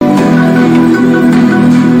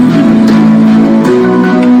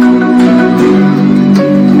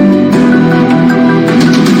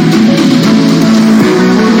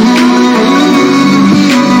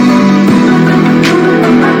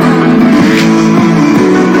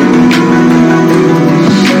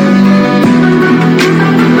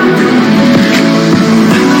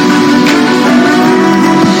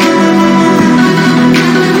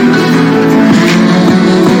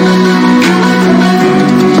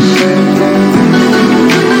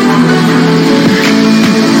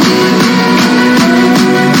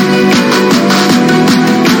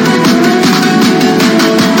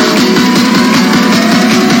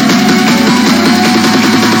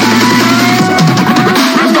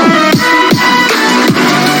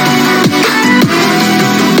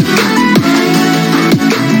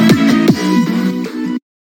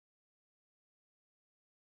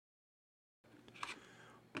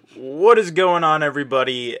What is going on,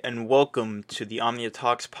 everybody, and welcome to the Omnia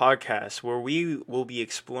Talks podcast, where we will be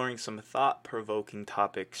exploring some thought-provoking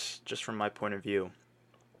topics just from my point of view.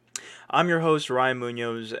 I'm your host, Ryan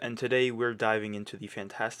Munoz, and today we're diving into the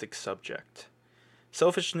fantastic subject,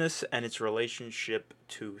 selfishness and its relationship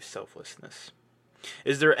to selflessness.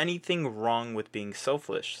 Is there anything wrong with being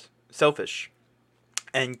selfish?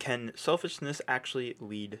 And can selfishness actually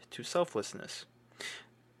lead to selflessness?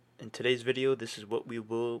 In today's video, this is what we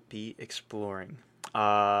will be exploring.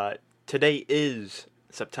 Today is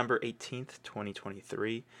September 18th,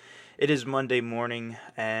 2023. It is Monday morning,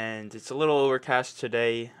 and it's a little overcast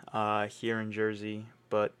today here in Jersey,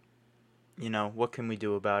 but, what can we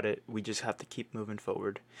do about it? We just have to keep moving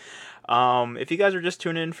forward. If you guys are just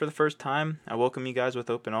tuning in for the first time, I welcome you guys with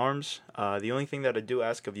open arms. The only thing that I do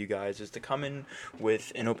ask of you guys is to come in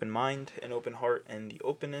with an open mind, an open heart, and the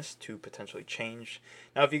openness to potentially change.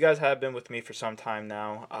 Now, if you guys have been with me for some time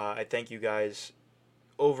now, I thank you guys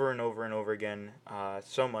over and over and over again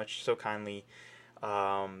so much, so kindly,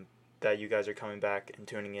 that you guys are coming back and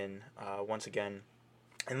tuning in once again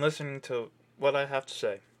and listening to what I have to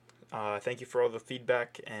say. Thank you for all the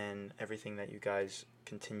feedback and everything that you guys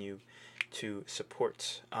continue to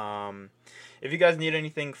support. If you guys need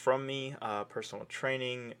anything from me, personal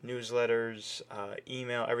training, newsletters,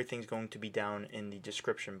 email, everything's going to be down in the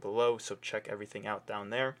description below, so check everything out down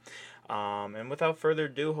there. And without further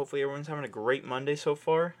ado, hopefully everyone's having a great Monday so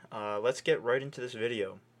far. Let's get right into this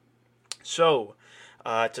video. So,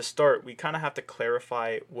 to start, we kind of have to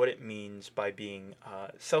clarify what it means by being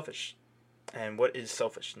selfish. And what is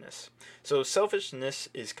selfishness? So selfishness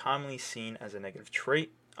is commonly seen as a negative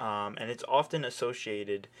trait, and it's often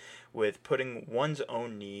associated with putting one's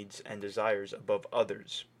own needs and desires above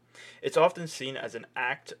others. It's often seen as an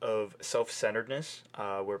act of self-centeredness,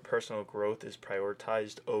 where personal growth is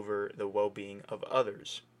prioritized over the well-being of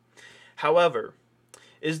others. However,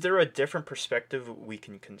 is there a different perspective we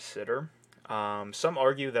can consider? Some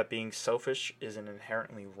argue that being selfish isn't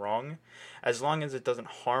inherently wrong, as long as it doesn't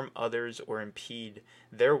harm others or impede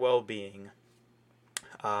their well-being.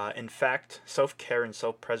 In fact, self-care and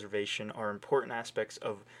self-preservation are important aspects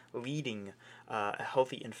of leading a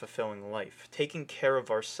healthy and fulfilling life. Taking care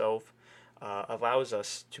of ourselves allows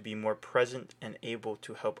us to be more present and able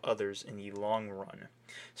to help others in the long run.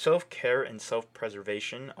 Self-care and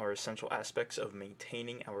self-preservation are essential aspects of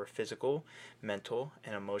maintaining our physical, mental,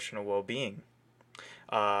 and emotional well-being.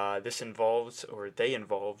 They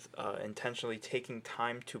involve intentionally taking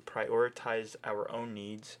time to prioritize our own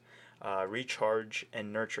needs, recharge,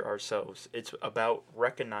 and nurture ourselves. It's about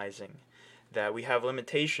recognizing that we have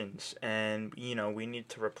limitations and, we need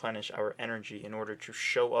to replenish our energy in order to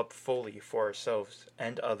show up fully for ourselves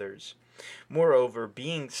and others. Moreover,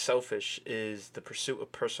 being selfish is the pursuit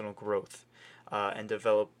of personal growth and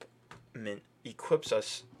development equips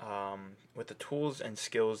us with the tools and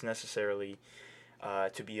skills necessarily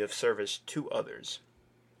to be of service to others.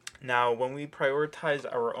 Now, when we prioritize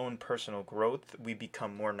our own personal growth, we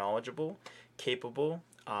become more knowledgeable, capable,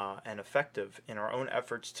 and effective in our own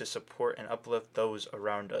efforts to support and uplift those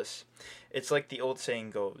around us. It's like the old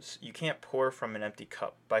saying goes, you can't pour from an empty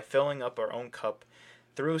cup. By filling up our own cup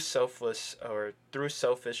through selfish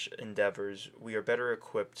endeavors, we are better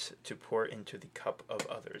equipped to pour into the cup of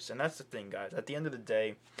others. And that's the thing, guys. At the end of the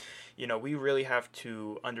day, we really have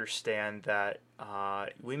to understand that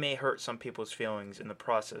we may hurt some people's feelings in the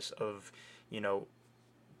process of,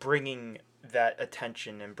 bringing that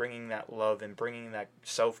attention and bringing that love and bringing that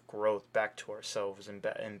self-growth back to ourselves and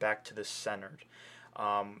back to the centered.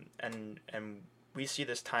 And we see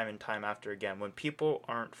this time and time after again. When people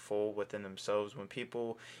aren't full within themselves, when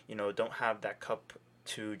people, don't have that cup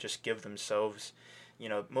to just give themselves,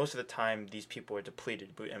 most of the time these people are depleted.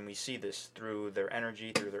 And we see this through their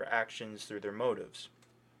energy, through their actions, through their motives.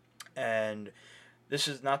 And this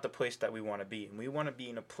is not the place that we want to be. And we want to be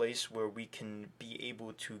in a place where we can be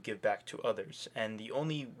able to give back to others. And the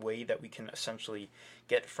only way that we can essentially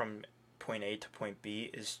get from point A to point B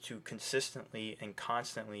is to consistently and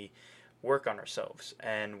constantly work on ourselves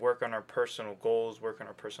and work on our personal goals, work on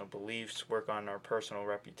our personal beliefs, work on our personal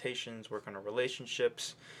reputations, work on our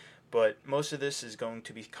relationships. But most of this is going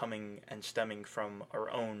to be coming and stemming from our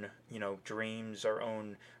own, dreams, our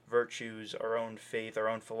own virtues, our own faith, our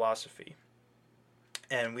own philosophy.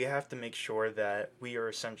 And we have to make sure that we are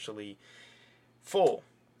essentially full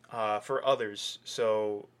for others.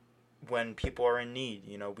 So when people are in need,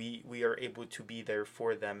 we are able to be there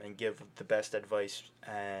for them and give the best advice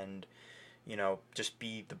and, just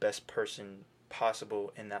be the best person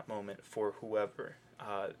possible in that moment for whoever,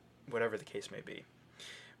 whatever the case may be.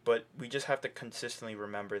 But we just have to consistently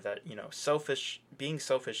remember that, being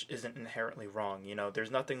selfish isn't inherently wrong.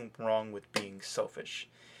 There's nothing wrong with being selfish.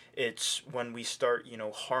 It's when we start,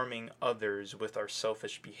 harming others with our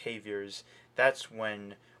selfish behaviors, that's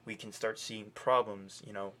when we can start seeing problems,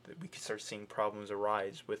 we can start seeing problems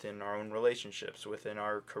arise within our own relationships, within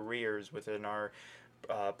our careers, within our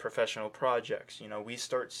professional projects. We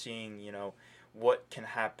start seeing, what can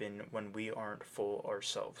happen when we aren't full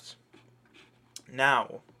ourselves.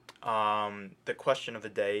 Now, the question of the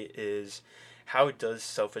day is, how does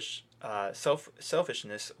selfishness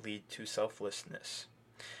lead to selflessness?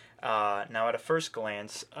 Now, at a first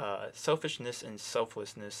glance, selfishness and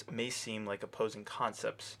selflessness may seem like opposing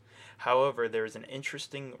concepts. However, there is an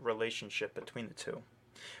interesting relationship between the two.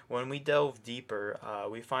 When we delve deeper,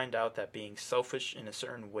 we find out that being selfish in a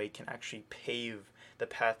certain way can actually pave the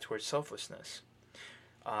path towards selflessness.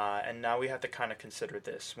 And now we have to kind of consider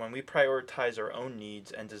this. When we prioritize our own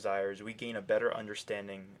needs and desires, we gain a better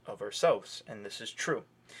understanding of ourselves, and this is true.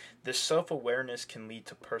 This self awareness can lead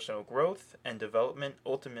to personal growth and development,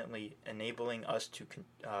 ultimately enabling us to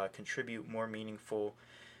contribute more meaningfully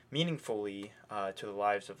to the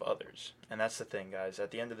lives of others. And that's the thing, guys.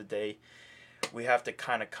 At the end of the day, we have to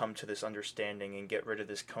kind of come to this understanding and get rid of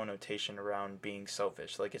this connotation around being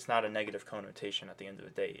selfish. Like, it's not a negative connotation at the end of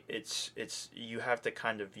the day. It's you have to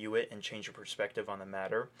kind of view it and change your perspective on the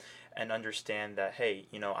matter and understand that, hey,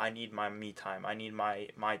 I need my me time. I need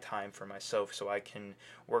my time for myself so I can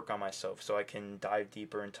work on myself, so I can dive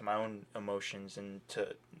deeper into my own emotions and to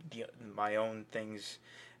my own things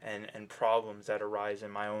and problems that arise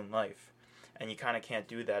in my own life. And you kind of can't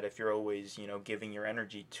do that if you're always, giving your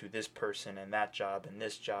energy to this person and that job and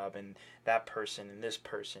this job and that person and this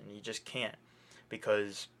person. You just can't.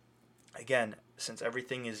 Because, again, since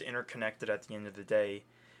everything is interconnected at the end of the day,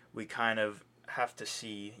 we kind of have to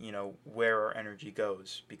see, where our energy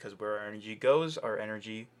goes. Because where our energy goes, our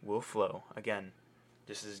energy will flow. Again,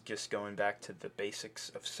 this is just going back to the basics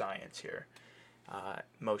of science here.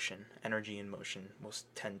 Motion, energy in motion will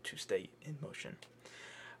tend to stay in motion.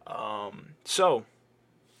 So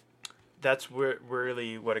that's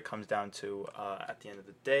really what it comes down to at the end of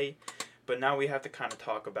the day. But now we have to kind of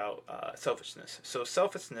talk about selfishness. So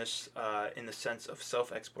selfishness, in the sense of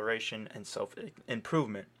self-exploration and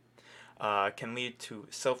self-improvement, can lead to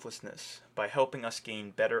selflessness by helping us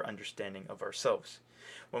gain better understanding of ourselves.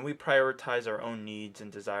 When we prioritize our own needs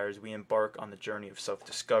and desires, we embark on the journey of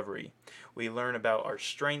self-discovery. We learn about our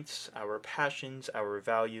strengths, our passions, our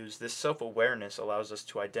values. This self-awareness allows us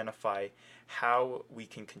to identify how we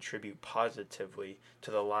can contribute positively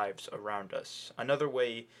to the lives around us. Another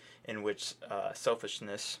way in which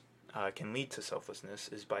selfishness can lead to selflessness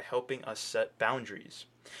is by helping us set boundaries.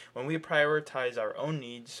 When we prioritize our own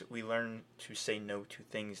needs, we learn to say no to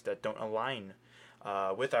things that don't align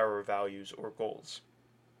with our values or goals.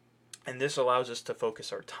 And this allows us to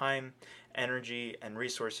focus our time, energy, and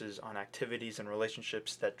resources on activities and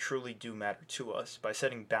relationships that truly do matter to us. By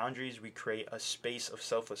setting boundaries, we create a space of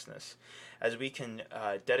selflessness, as we can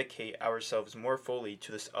dedicate ourselves more fully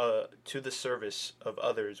to the service of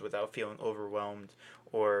others without feeling overwhelmed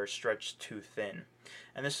or stretched too thin.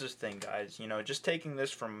 And this is the thing, guys. Just taking this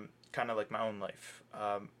from kind of like my own life,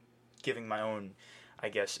 giving my own, I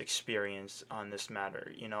guess, experience on this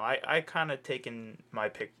matter. I kind of taken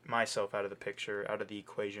myself out of the picture, out of the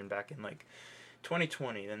equation back in like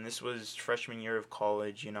 2020, and this was freshman year of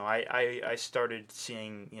college. I started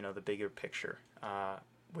seeing, the bigger picture,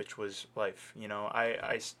 which was life.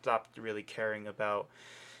 I stopped really caring about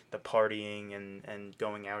the partying and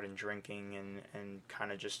going out and drinking and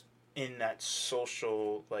kind of just in that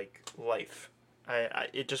social life.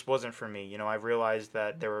 It just wasn't for me. I realized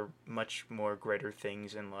that there were much more greater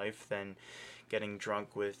things in life than getting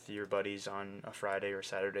drunk with your buddies on a Friday or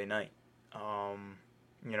Saturday night.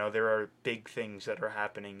 There are big things that are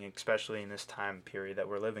happening, especially in this time period that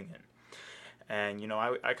we're living in. And,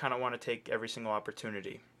 I kind of want to take every single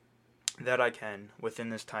opportunity that I can within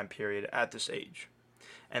this time period at this age.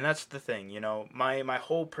 And that's the thing, my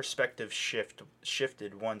whole perspective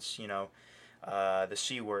shifted once, the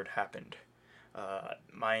C word happened.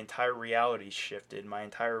 My entire reality shifted.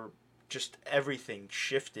 Just everything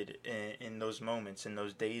shifted in those moments, in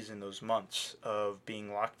those days, in those months of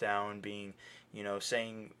being locked down, being,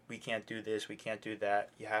 saying we can't do this, we can't do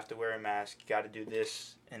that, you have to wear a mask, you got to do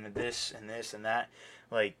this and this and this and that.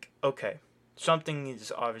 Okay, something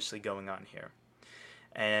is obviously going on here.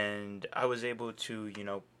 And I was able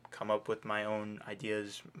to, come up with my own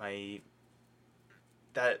ideas.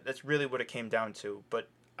 That's really what it came down to. But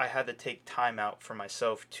I had to take time out for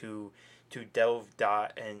myself to delve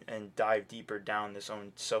and dive deeper down this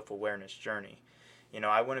own self-awareness journey.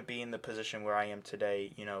 I wouldn't be in the position where I am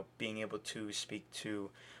today, being able to speak to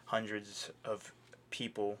hundreds of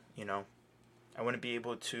people, I wouldn't be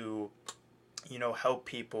able to, help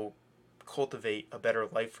people cultivate a better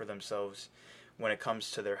life for themselves when it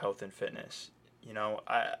comes to their health and fitness.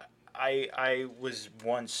 I was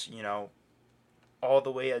once, all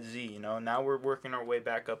the way at Z, now we're working our way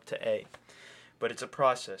back up to A. But it's a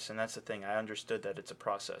process, and that's the thing. I understood that it's a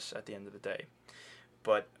process at the end of the day.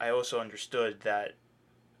 But I also understood that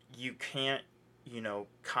you can't,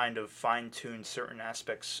 kind of fine tune certain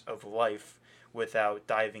aspects of life without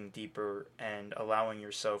diving deeper and allowing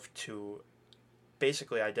yourself to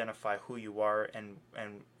basically identify who you are and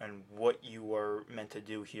what you are meant to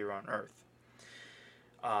do here on earth.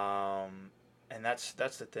 And that's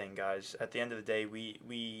the thing, guys. At the end of the day,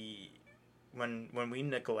 when we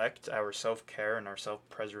neglect our self-care and our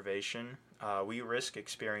self-preservation, we risk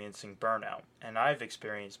experiencing burnout. And I've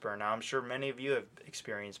experienced burnout. I'm sure many of you have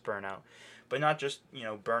experienced burnout, but not just,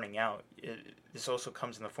 burning out. This also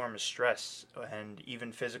comes in the form of stress and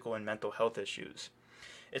even physical and mental health issues.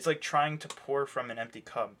 It's like trying to pour from an empty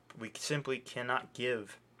cup. We simply cannot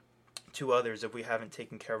give to others if we haven't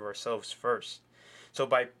taken care of ourselves first. So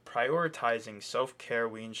by prioritizing self-care,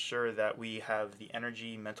 we ensure that we have the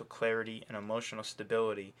energy, mental clarity, and emotional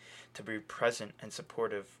stability to be present and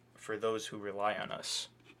supportive for those who rely on us.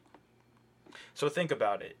 So think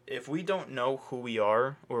about it. If we don't know who we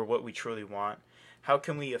are or what we truly want, how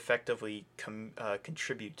can we effectively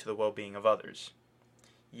contribute to the well-being of others?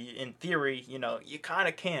 In theory, you kind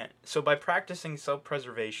of can't. So by practicing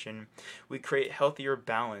self-preservation, we create healthier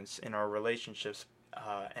balance in our relationships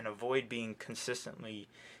and avoid being consistently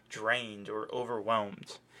drained or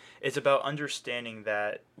overwhelmed. It's about understanding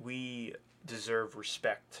that we deserve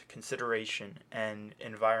respect, consideration, and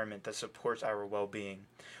environment that supports our well-being.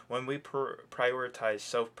 When we prioritize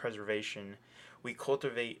self-preservation, we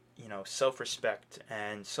cultivate, self-respect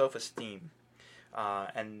and self-esteem,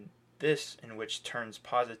 and this in which turns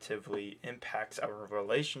positively impacts our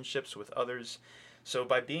relationships with others. So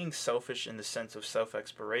by being selfish in the sense of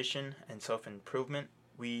self-exploration and self-improvement,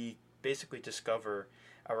 we basically discover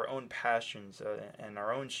our own passions and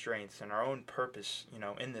our own strengths and our own purpose,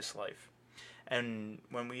 in this life. And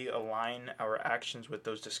when we align our actions with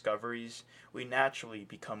those discoveries, we naturally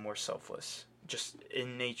become more selfless, just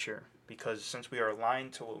in nature. Because since we are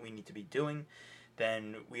aligned to what we need to be doing,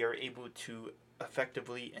 then we are able to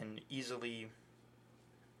effectively and easily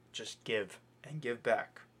just give and give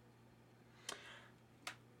back.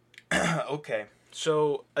 Okay,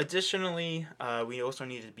 so additionally, we also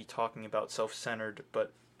need to be talking about self-centered,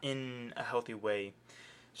 but in a healthy way,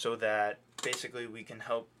 so that basically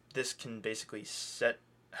this can basically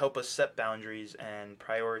help us set boundaries and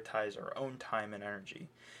prioritize our own time and energy.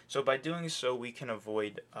 So by doing so, we can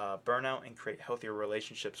avoid burnout and create healthier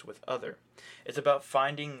relationships with others. It's about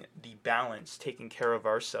finding the balance, taking care of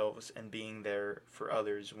ourselves, and being there for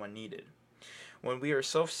others when needed. When we are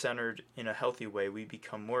self-centered in a healthy way, we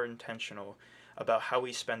become more intentional about how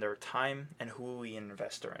we spend our time and who we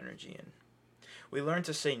invest our energy in. We learn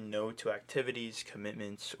to say no to activities,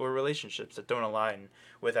 commitments, or relationships that don't align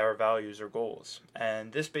with our values or goals.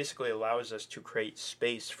 And this basically allows us to create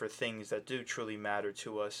space for things that do truly matter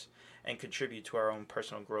to us and contribute to our own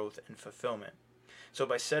personal growth and fulfillment. So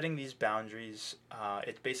by setting these boundaries,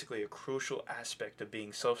 it's basically a crucial aspect of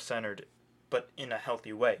being self-centered, but in a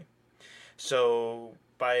healthy way. So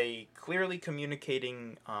by clearly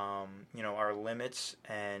communicating, our limits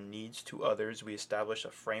and needs to others, we establish a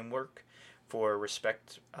framework for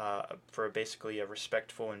basically a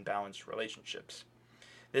respectful and balanced relationships.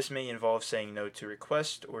 This may involve saying no to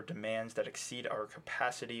requests or demands that exceed our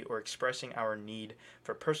capacity or expressing our need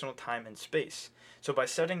for personal time and space. So by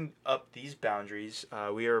setting up these boundaries,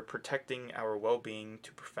 we are protecting our well-being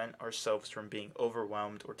to prevent ourselves from being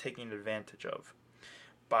overwhelmed or taken advantage of.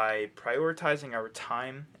 By prioritizing our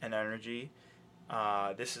time and energy,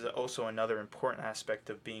 this is also another important aspect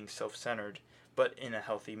of being self-centered, but in a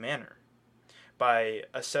healthy manner. By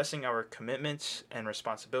assessing our commitments and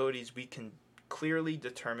responsibilities, we can clearly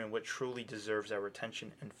determine what truly deserves our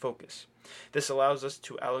attention and focus. This allows us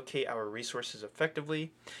to allocate our resources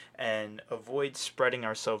effectively and avoid spreading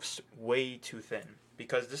ourselves way too thin.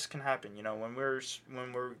 Because this can happen, when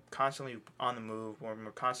we're constantly on the move, when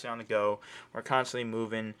we're constantly on the go, we're constantly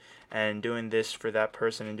moving and doing this for that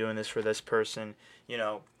person and doing this for this person,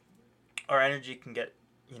 our energy can get,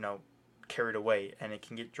 carried away, and it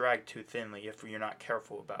can get dragged too thinly if you're not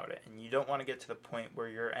careful about it. And you don't want to get to the point where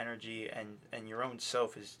your energy and your own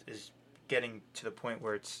self is getting to the point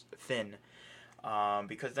where it's thin,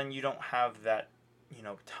 because then you don't have that,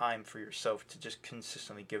 time for yourself to just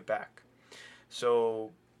consistently give back.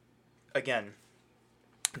 So, again,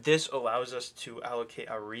 this allows us to allocate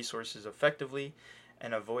our resources effectively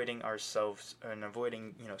and avoiding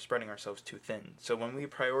spreading ourselves too thin. So when we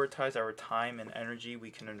prioritize our time and energy, we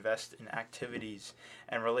can invest in activities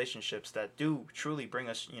and relationships that do truly bring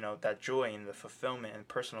us, that joy and the fulfillment and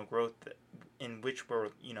personal growth in which we're,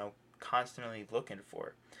 constantly looking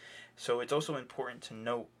for. So it's also important to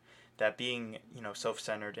note that being,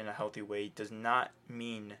 self-centered in a healthy way does not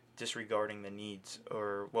mean disregarding the needs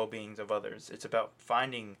or well-beings of others. It's about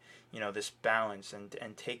finding, this balance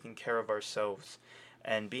and taking care of ourselves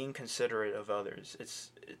and being considerate of others. It's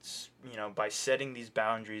by setting these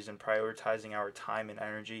boundaries and prioritizing our time and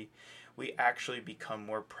energy, we actually become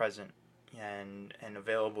more present and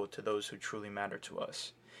available to those who truly matter to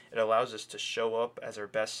us. It allows us to show up as our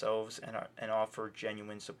best selves and offer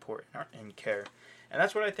genuine support and care. And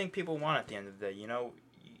that's what I think people want at the end of the day.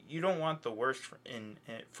 You don't want the worst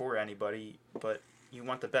for anybody, but you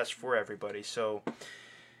want the best for everybody. So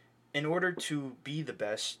in order to be the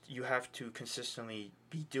best, you have to consistently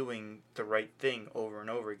be doing the right thing over and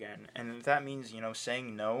over again. And if that means,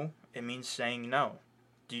 saying no, it means saying no.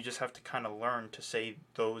 You just have to kind of learn to say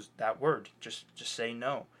that word. Just say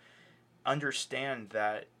no. Understand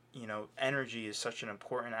that, energy is such an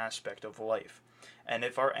important aspect of life. And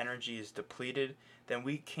if our energy is depleted, then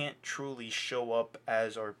we can't truly show up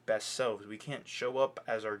as our best selves. We can't show up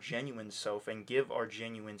as our genuine self and give our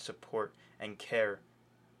genuine support and care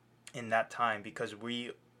in that time, because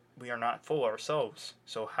we are not full ourselves.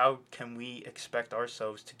 So how can we expect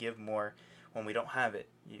ourselves to give more when we don't have it?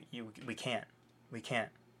 We can't.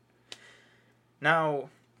 Now,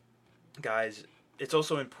 guys, it's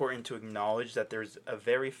also important to acknowledge that there's a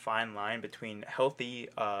very fine line between healthy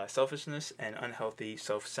selfishness and unhealthy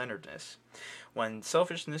self-centeredness. When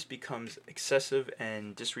selfishness becomes excessive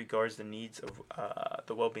and disregards the needs of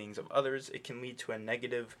the well-beings of others, it can lead to a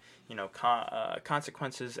negative,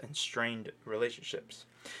 consequences and strained relationships.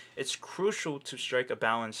 It's crucial to strike a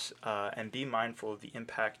balance and be mindful of the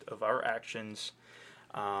impact of our actions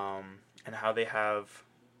and how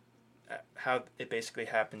it basically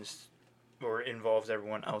happens or involves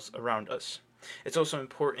everyone else around us. It's also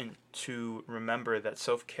important to remember that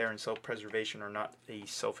self-care and self-preservation are not a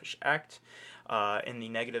selfish act. In the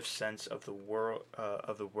negative sense of the word,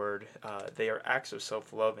 they are acts of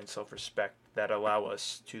self-love and self-respect that allow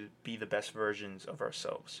us to be the best versions of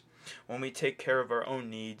ourselves. When we take care of our own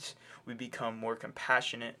needs, we become more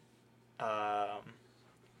compassionate, empathetic,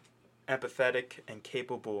 and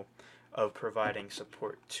capable of providing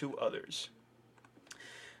support to others.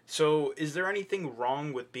 So, is there anything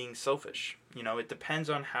wrong with being selfish? It depends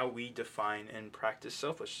on how we define and practice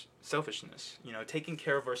selfishness. Taking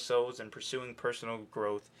care of ourselves and pursuing personal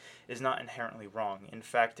growth is not inherently wrong. In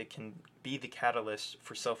fact, it can be the catalyst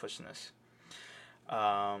for selfishness,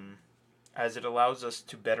 as it allows us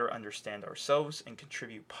to better understand ourselves and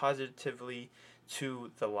contribute positively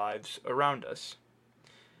to the lives around us.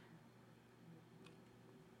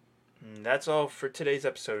 And that's all for today's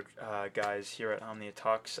episode, guys, here at Omnia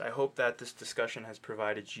Talks. I hope that this discussion has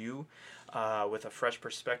provided you with a fresh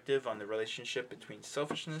perspective on the relationship between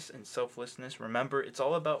selfishness and selflessness. Remember, it's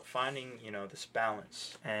all about finding, this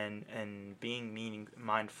balance and being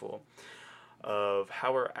mindful of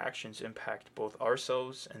how our actions impact both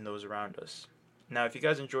ourselves and those around us. Now, if you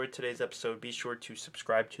guys enjoyed today's episode, be sure to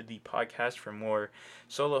subscribe to the podcast for more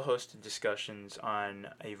solo-hosted discussions on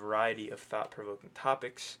a variety of thought-provoking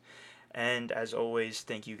topics. And as always,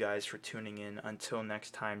 thank you guys for tuning in. Until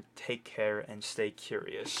next time, take care and stay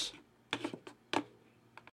curious.